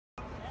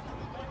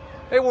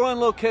Hey, we're on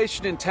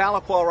location in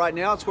Tahlequah right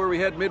now. It's where we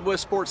had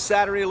Midwest Sports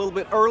Saturday a little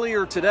bit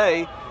earlier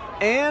today.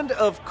 And,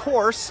 of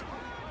course,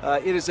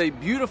 it is a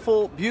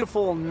beautiful,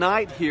 beautiful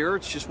night here.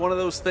 It's just one of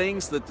those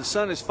things that the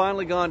sun has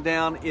finally gone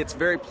down. It's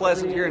very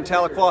pleasant here in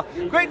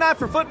Tahlequah. Great night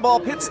for football.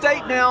 Pitt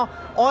State now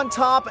on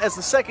top as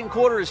the second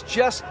quarter is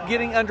just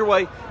getting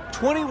underway.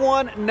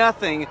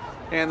 21-0.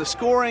 And the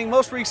scoring,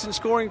 most recent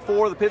scoring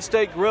for the Pitt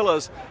State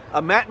Gorillas,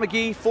 a Matt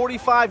McGee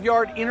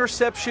 45-yard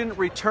interception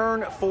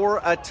return for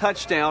a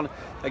touchdown.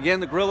 Again,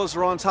 the Gorillas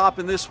are on top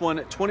in this one,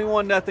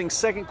 21-0,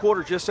 second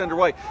quarter just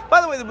underway.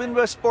 By the way, the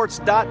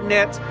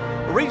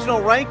MidwestSports.net regional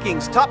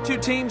rankings, top two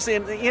teams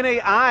in the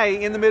NAI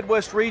in the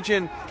Midwest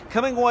region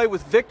coming away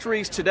with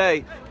victories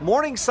today.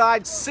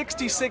 Morningside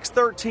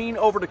 66-13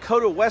 over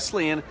Dakota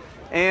Wesleyan,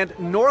 and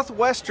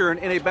Northwestern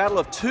in a battle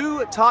of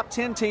two top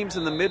 10 teams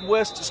in the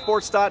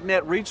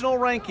MidwestSports.net regional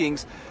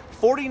rankings,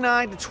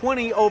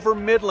 49-20 over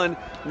Midland.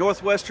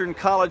 Northwestern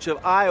College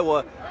of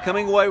Iowa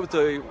coming away with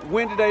the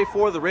win today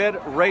for the Red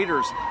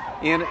Raiders.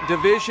 In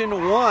Division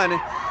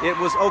I, it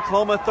was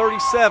Oklahoma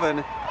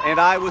 37 and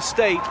Iowa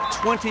State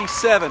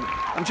 27.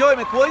 I'm Joey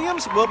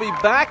McWilliams. We'll be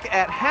back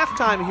at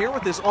halftime here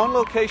with this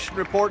on-location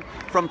report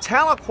from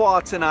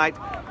Tahlequah tonight.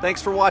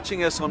 Thanks for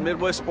watching us on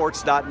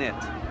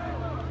MidwestSports.net.